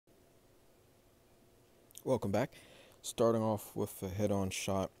Welcome back. Starting off with a head-on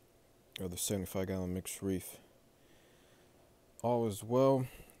shot of the 75-gallon mixed reef. All is well.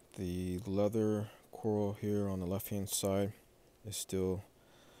 The leather coral here on the left-hand side is still,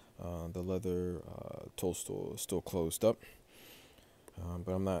 the leather toadstool is still closed up.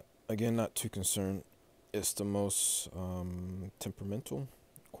 But I'm not too concerned. It's the most temperamental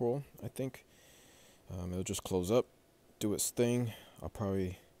coral, I think. It'll just close up, do its thing. I'll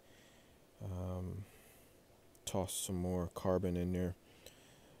probably toss some more carbon in there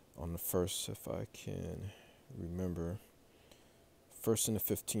on the first, if I can remember. First and the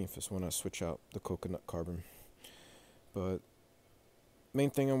 15th is when I switch out the coconut carbon. But main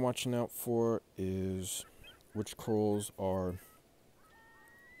thing I'm watching out for is which corals are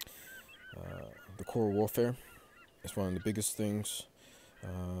the coral warfare. It's one of the biggest things.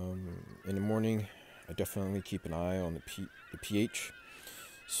 In the morning, I definitely keep an eye on the pH.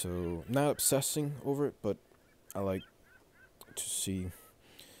 So not obsessing over it, but I like to see.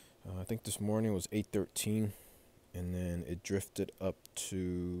 I think this morning was 813, and then it drifted up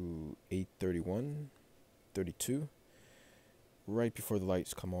to 831, 32, right before the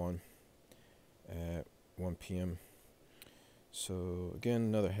lights come on at 1 p.m. So again,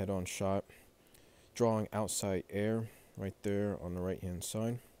 another head-on shot, drawing outside air right there on the right-hand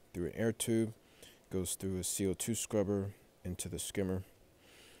side through an air tube, goes through a CO2 scrubber into the skimmer.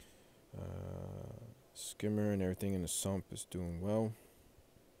 Skimmer and everything in the sump is doing well.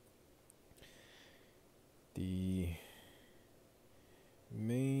 The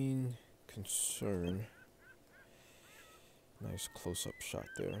main concern, nice close-up shot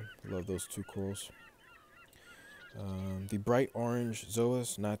there. Love those two corals. The bright orange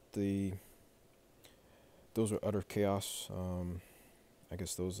zoas, those are utter chaos. I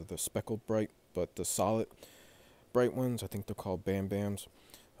guess those are the speckled bright, but the solid bright ones, I think they're called Bam Bams.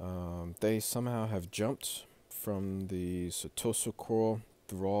 They somehow have jumped from the Setosa coral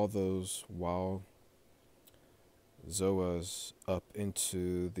through all those wild zoas up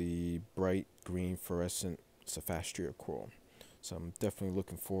into the bright green fluorescent Sophastria coral. So I'm definitely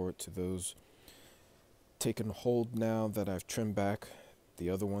looking forward to those taking hold now that I've trimmed back the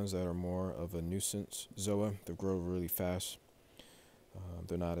other ones that are more of a nuisance zoa. They grow really fast.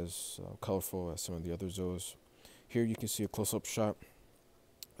 They're not as colorful as some of the other zoas. Here you can see a close-up shot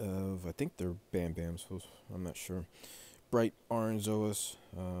of, I think they're Bam Bams, I'm not sure. Bright orange zoas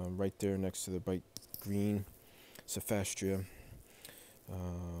right there next to the bright green Sophastria.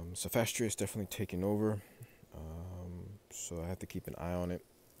 Sophastria is definitely taking over, so I have to keep an eye on it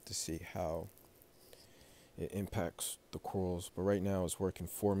to see how it impacts the corals. But right now it's working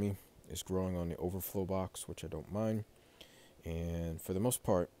for me. It's growing on the overflow box, which I don't mind. And for the most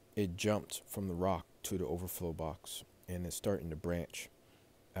part, it jumped from the rock to the overflow box, and it's starting to branch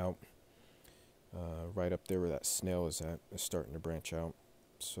out. Right up there where that snail is at, it's starting to branch out.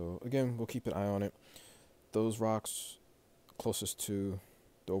 So again, we'll keep an eye on it. Those rocks closest to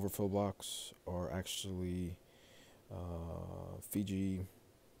the overflow box are actually Fiji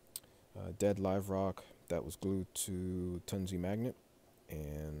dead live rock that was glued to Tunzi magnet,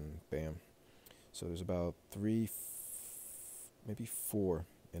 and bam. So there's about maybe four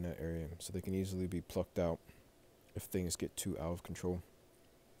in that area, so they can easily be plucked out if things get too out of control.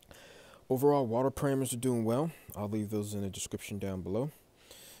 Overall, water parameters are doing well. I'll leave those in the description down below.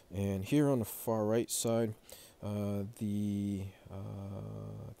 And here on the far right side, I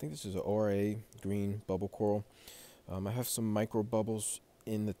think this is an ORA green bubble coral. I have some micro bubbles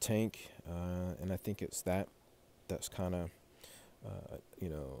in the tank, and I think it's that's kind of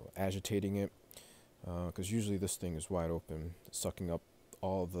agitating it, because usually this thing is wide open, sucking up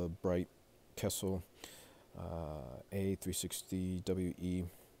all the bright Kessel A360WE.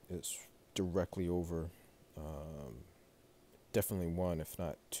 It's directly over definitely one, if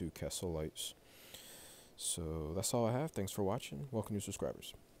not two, Kessel lights. So that's all I have. Thanks for watching. Welcome new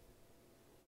subscribers.